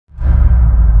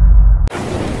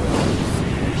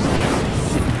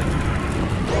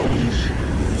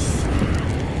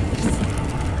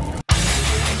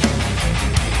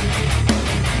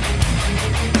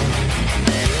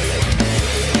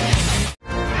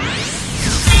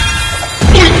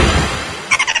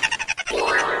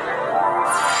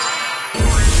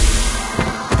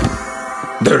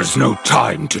There's no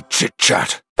time to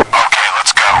chit-chat. Okay,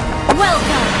 let's go.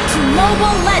 Welcome to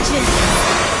Mobile Legends!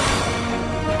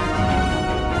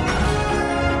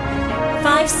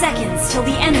 5 seconds till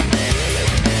the end.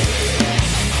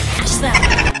 Smash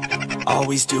them.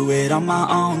 Always do it on my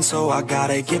own, so I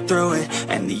gotta get through it.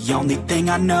 And the only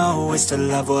thing I know is to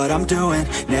love what I'm doing.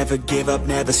 Never give up,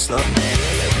 never slow.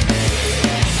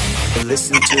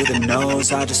 Listen to the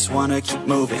no's, I just wanna keep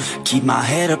moving. Keep my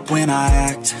head up when I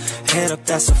act. Head up,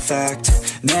 that's a fact.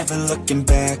 Never looking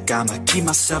back, I'ma keep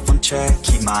myself on track.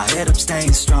 Keep my head up,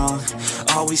 staying strong.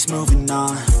 Always moving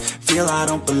on. Feel I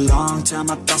don't belong, tell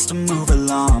my thoughts to move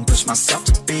along. Push myself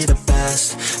to be the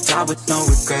best. Die with no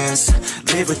regrets.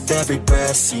 Live with every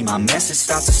breath. See my message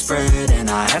start to spread. And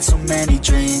I had so many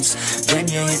dreams. Then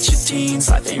you hit your teens.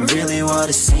 Life ain't really what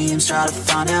it seems. Try to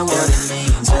find out what it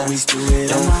means. Always do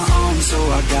it on my own, so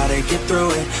I gotta get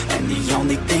through it. And the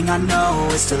only thing I know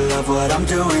is to love what I'm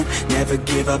doing. Never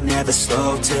give up, never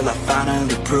slow, till I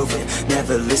finally prove it.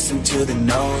 Never listen to the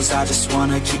no's, I just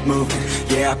wanna keep moving.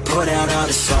 Yeah, I put out all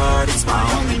this art, it's my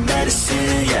only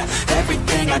medicine. Yeah,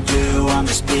 everything I do, I'm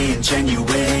just being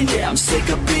genuine. Yeah, I'm sick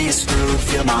of being screwed,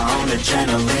 feel my own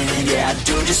adrenaline. Yeah, I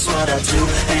do just what I do,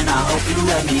 and I hope you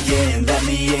let me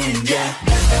in, yeah.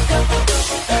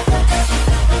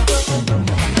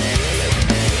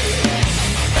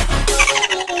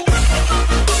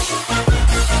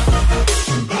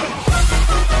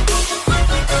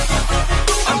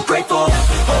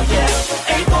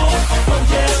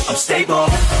 I'm stable,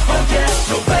 oh yeah,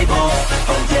 no label,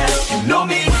 oh yeah, you know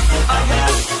me. I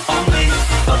have only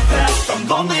a path, I'm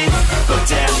lonely, but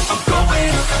damn, I'm going to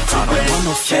win. I don't want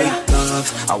no fake love,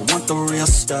 I want the real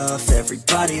stuff.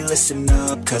 Everybody listen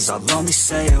up, cause I'll only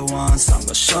say it once. I'm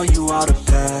gonna show you all the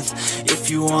path, if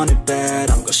you want it bad.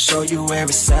 I'm gonna show you where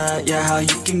it's at, yeah, how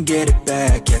you can get it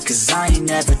back. Yeah, cause I ain't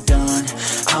never done,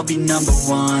 I'll be number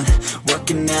one.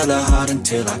 Working hella hard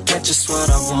until I get just what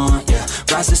I want, yeah.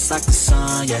 Rises like the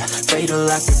sun, yeah, fatal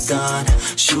like a gun.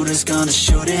 Shooters gonna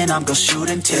shoot and I'm gonna shoot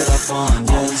until I won,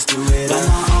 yeah. Always do it on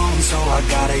my own, so I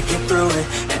gotta get through it.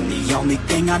 And the only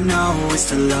thing I know is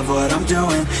to love what I'm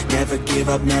doing. Never give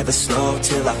up, never slow,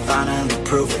 till I finally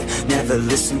prove it. Never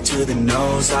listen to the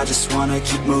no's, I just wanna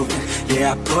keep moving.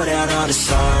 Yeah, I put out all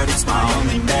this art, it's my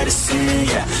only medicine.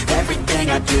 Yeah, everything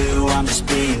I do, I'm just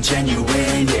being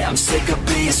genuine. Yeah, I'm sick of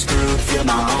being screwed, feel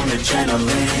my own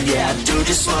adrenaline. Yeah, I do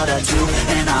just what I do,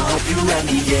 and I hope you let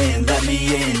me in,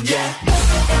 yeah.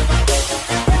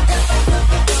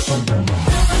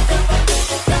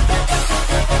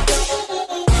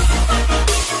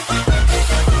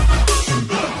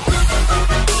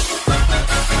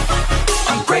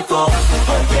 I'm grateful,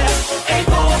 oh yeah,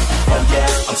 able, oh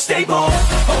yeah, I'm stable,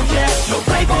 oh yeah, no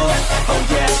label, oh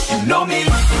yeah, you know me.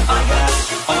 I have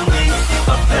only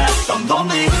a path, I'm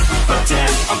lonely, but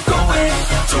damn, I'm going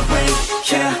to win,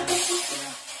 yeah.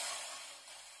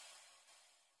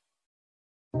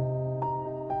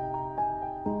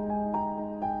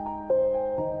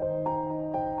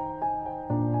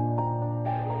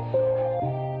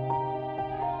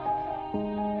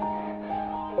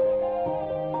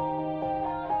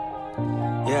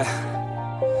 Yeah,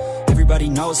 everybody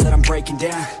knows that I'm breaking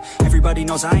down. Everybody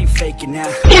knows I ain't faking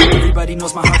now. Everybody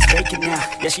knows my heart's faking now.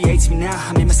 Yeah, she hates me now,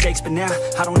 I made mistakes, but now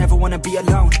I don't ever wanna be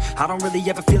alone. I don't really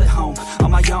ever feel at home,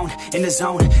 on my own, in the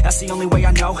zone. That's the only way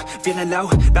I know, feeling low,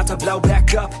 about to blow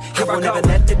back up. Here I won't ever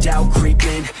let the doubt creep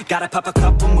in. Gotta pop a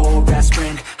couple more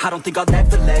aspirin. I don't think I'll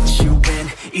ever let you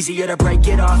in. Easier to break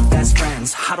it off best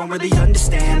friends. I don't really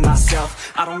understand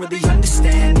myself, I don't really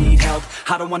understand, need help.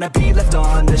 I don't wanna be left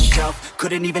on the shelf.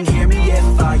 Couldn't even hear me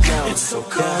if I yelled. It's so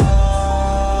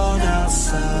cold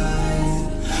outside,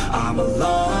 I'm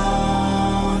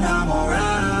alone, I'm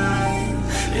alright.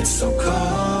 It's so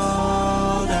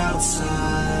cold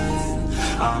outside,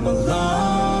 I'm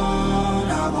alone,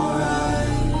 I'm alright.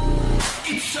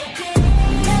 It's so cold.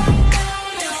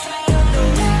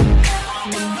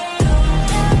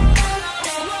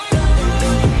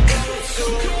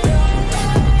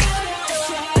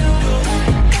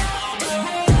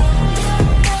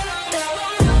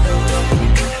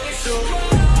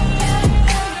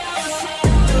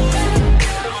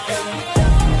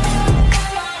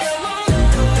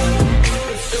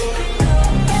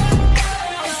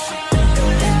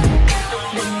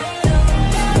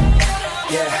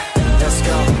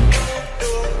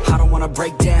 wanna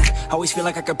break down. Always feel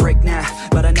like I could break now,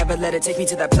 but I never let it take me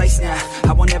to that place now.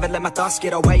 I won't ever let my thoughts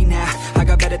get away now. I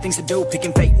got better things to do,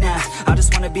 picking fate now. I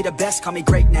just wanna be the best, call me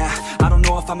great now. I don't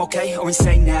know if I'm okay or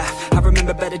insane now. I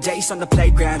remember better days on the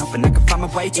playground, hoping I can find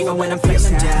my way to even when I'm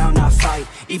feeling down. I fight,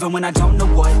 even when I don't know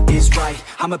what is right.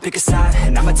 I'ma pick a side,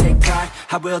 and I'ma take pride.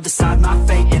 I will decide my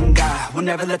fate, and I will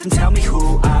never let them tell me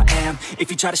who I am.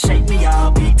 If you try to shake me,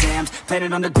 I'll be damned.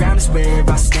 Planet on the ground is where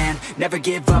I stand. Never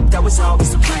give up, that was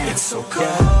always the plan. It's so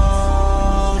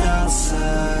cold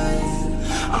outside,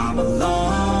 I'm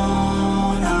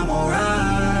alone, I'm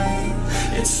alright.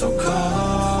 It's so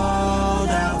cold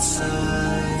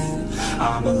outside,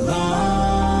 I'm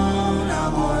alone,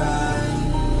 I'm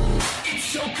alright. It's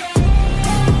so cold.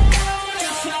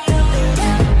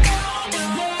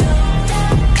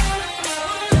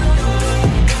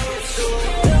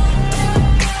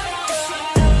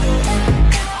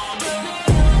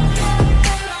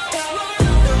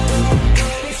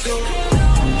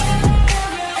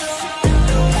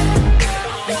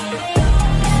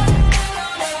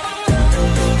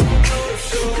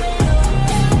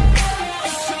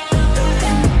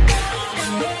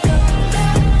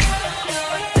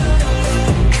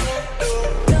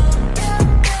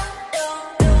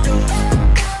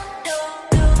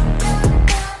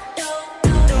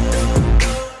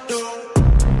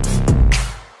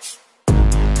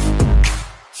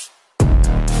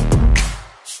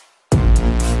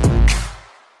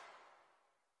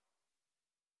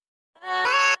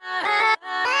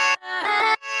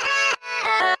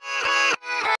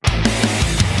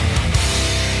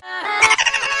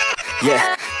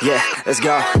 Yeah, let's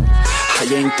go. I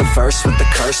ain't the first with the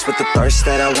curse, with the thirst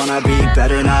that I wanna be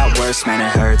better, not worse, man it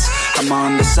hurts. I'm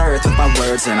on this earth with my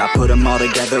words and I put them all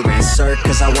together, insert,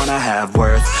 cause I wanna have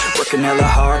worth. Working hella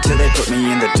hard till they put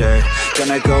me in the dirt.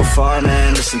 Gonna go far,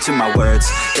 man, listen to my words.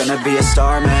 Gonna be a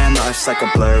star, man, life's like a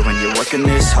blur. When you're working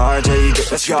this hard, yeah, you get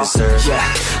what you deserve. Yeah,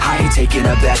 I ain't taking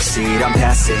a backseat, I'm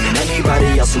passing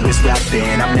anybody else who is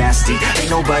rapping. I'm nasty, ain't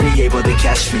nobody able to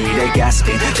catch me. They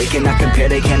gasping, they cannot compare,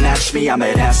 they can't match me. I'm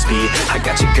at half speed, I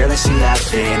got your girl and she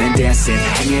laughing and dancing,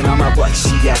 hanging on my butt,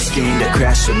 she asking to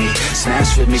crash with me,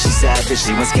 smash with me. She savage,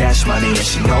 she wants cash money and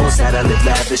she knows that I live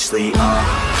lavishly.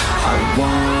 I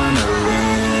wanna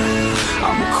live,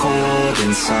 I'm cold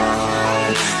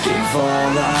inside. Give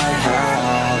all I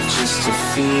have just to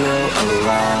feel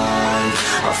alive.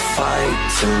 I fight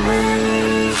to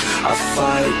live, I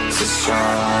fight to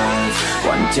strive.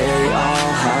 One day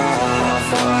I'll have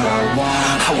what I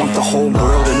want. I want the whole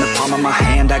world in the palm of my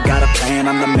hand. I got a plan,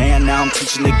 I'm the man. Now I'm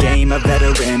teaching the game, a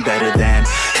veteran, better than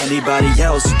anybody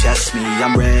else who tests me.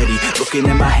 I'm ready, looking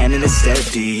at my hand and it's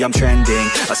steady. I'm trending,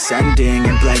 ascending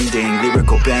and blending,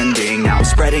 lyrical bending. Now I'm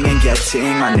spreading and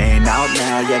getting my name out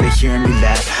now. Yeah, they hearing me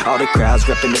laugh, all the crowds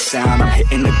repping the sound. I'm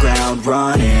hitting the ground,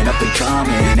 running, up and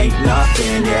coming, ain't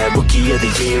nothing. Yeah, rookie of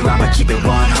the year, I'ma keep it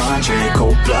 100.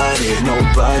 Cold-blooded, no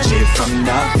budget, from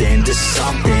nothing to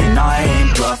something. I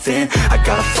ain't bluffing, I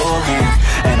got a full hand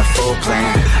and a full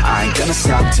plan. I ain't gonna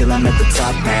stop till I'm at the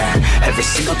top, man. Every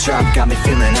single drop got me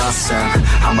feeling awesome.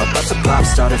 I'm about to pop,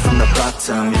 started from the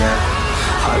bottom, yeah.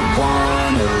 I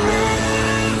wanna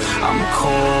live, I'm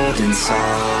cold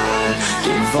inside.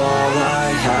 Give all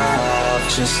I have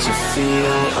just to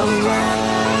feel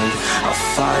alive. I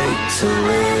fight to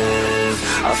live,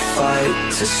 I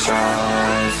fight to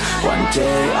strive. One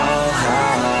day I'll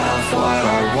have what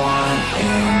I want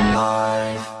in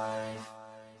life.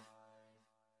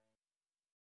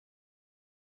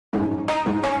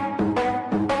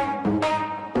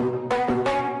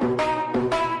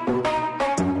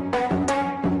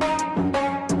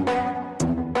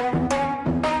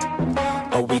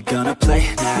 Are we gonna play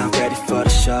now? Ready for the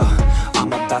show?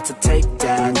 I'm about to take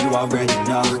down, you already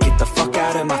know. Get the fuck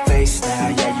out of my face now,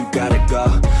 yeah, you gotta go.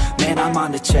 Man, I'm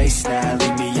on the chase now,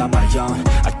 leave me on my own.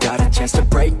 I got a chance to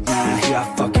break now, here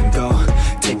I fucking go.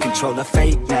 Take control of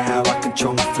fate now, I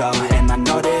control my flow. And I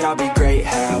know that I'll be great,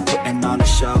 how, putting on a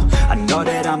show. I know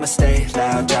that I'ma stay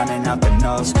loud, drowning out the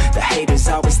noise. The haters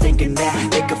always thinking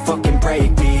that they could fucking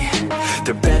break me.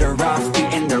 They're better off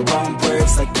eating their own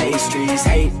words like pastries.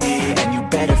 Hate me, and you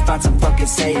better find some fucking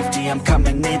safety. I'm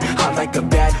coming in hot like a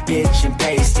bad bitch in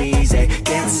pasties. They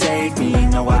can't save me,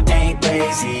 no I ain't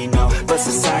lazy, no. But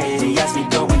society has me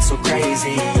going so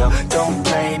crazy, yo. Don't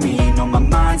blame me, no my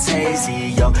mind's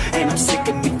hazy, yo. And I'm sick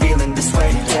of me feeling this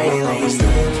way daily. I'll always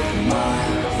live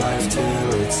my life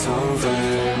till it's over,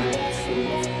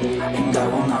 and I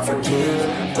will not forgive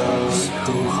those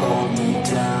who hold me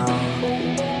down.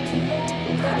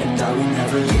 And I will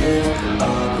never give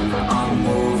up, I'm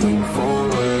moving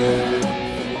forward.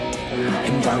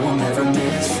 And I will never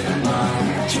miss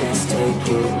my chance, take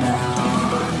it now.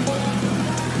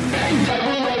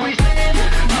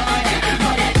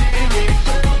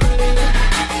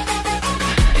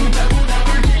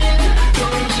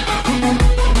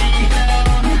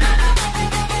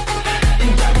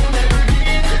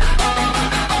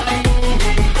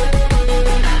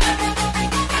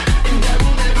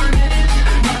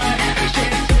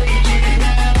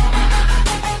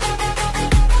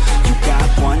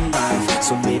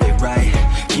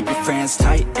 friends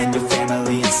tight and your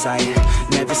family in sight.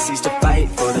 Never cease to fight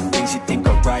for the things you think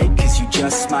are right, cause you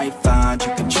just might find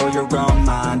you control your own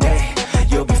mind, hey.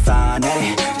 You'll be fine,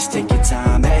 hey. Just take your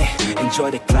time, hey.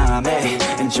 Enjoy the climb, hey.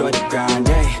 Enjoy the grind,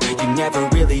 hey. You never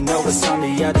really know what's on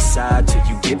the other side till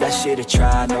you give that shit a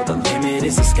try. Know the limit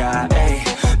is the sky, hey.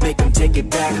 Make them take it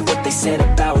back, what they said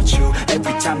about you.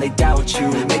 Every time they doubt you,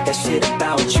 make that shit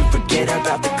about you. Forget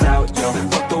about the clout, yo.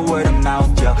 Fuck the word of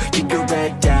mouth, yo. Keep your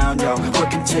head down, yo.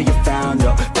 Work until you found,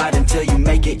 yo. Fight until you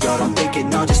make it, yo. Don't think it,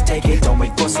 no, just take it. Don't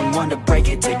wait for someone to break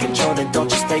it. Take control and don't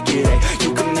just fake it, hey.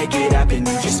 You can make it happen,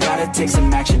 you just gotta take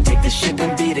some action. Take the ship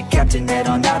and be the captain. Head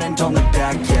on out and don't look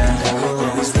back, yeah. I will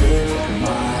always live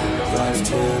my life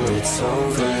till it's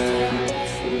over,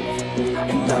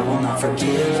 and I will not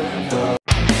forgive the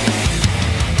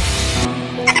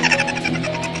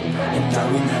and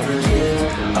I will never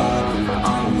give up.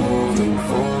 I'm moving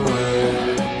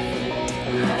forward,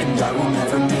 and I will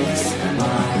never miss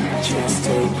my chance.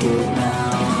 Take it now.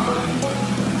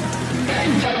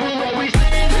 And I will always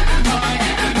live my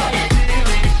life till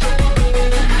it's over,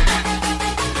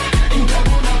 and I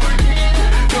will not forgive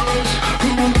those who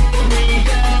pull me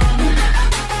down,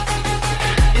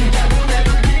 and I will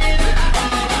never give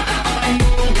up. I'm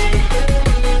moving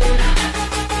forward,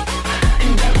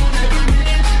 and I will never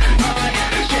miss my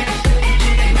chance. Take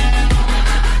it now.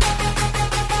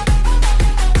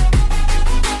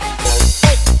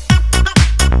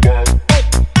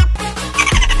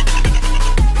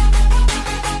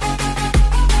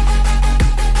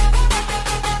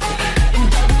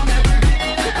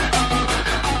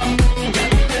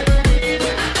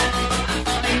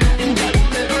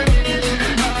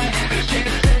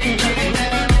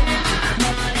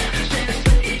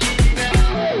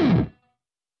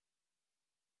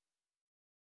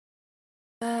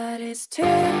 But it's too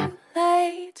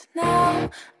late now.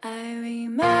 I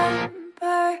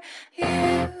remember you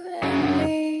and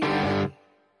me,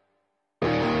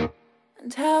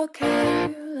 and how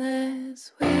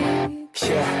careless we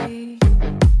could be.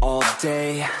 All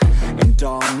day and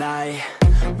all night,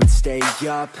 we'd stay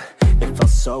up, it felt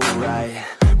so right.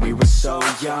 We were so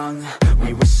young,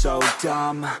 we were so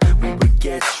dumb. We would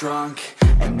get drunk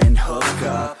and then hook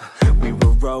up. We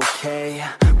were okay,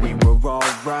 we were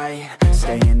alright.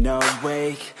 Staying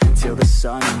awake till the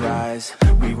sunrise.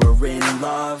 We were in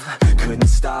love, couldn't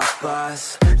stop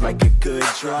us. Like a good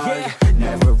drug,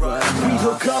 never enough. We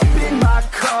hook up in my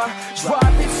car,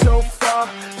 driving so far.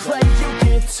 Play your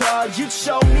guitar, you'd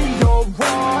show me your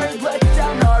art. Let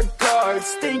down our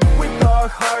guards, think with our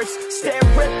hearts. Stare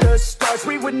at the stars,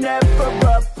 we were never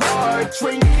apart.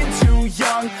 Drinking too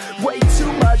young, way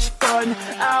too much fun.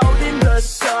 Out in the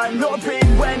sun,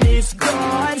 open when it's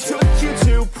gone. Took you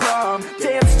to prom,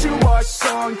 dance to our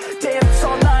song. Dance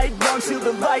all night long till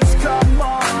the lights come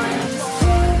on.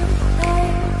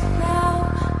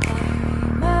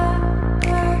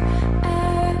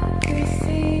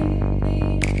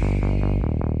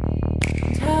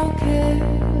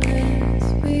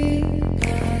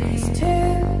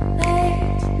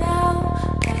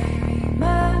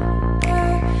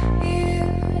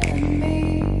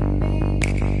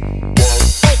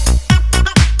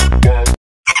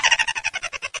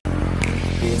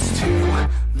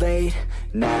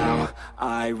 Now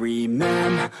I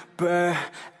remember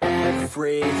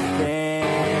everything,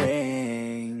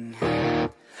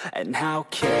 and how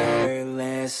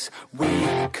careless we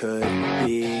could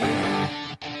be,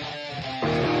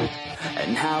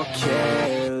 and how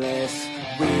careless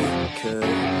we could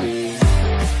be,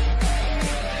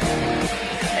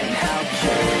 and how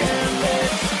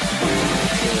careless we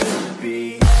could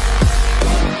be.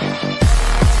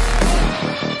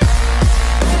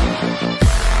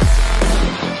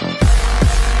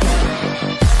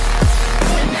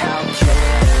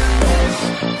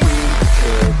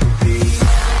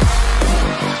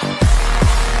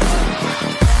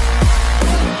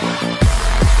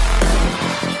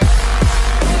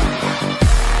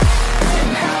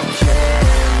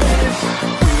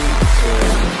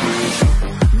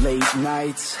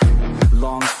 Nights,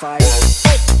 long fights.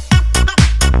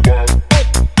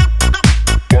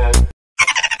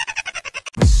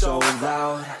 So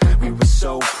loud, we were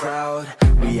so proud.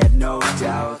 We had no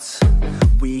doubts.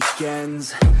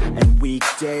 Weekends and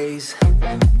weekdays,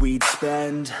 we'd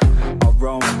spend our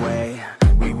own way.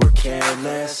 We were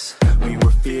careless, we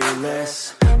were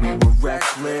fearless, we were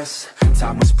reckless.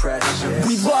 Time was precious.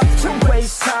 We loved to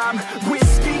waste time,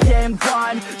 whiskey and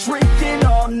wine, drinking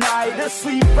all night,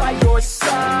 asleep by your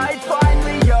side.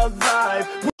 Finally alive,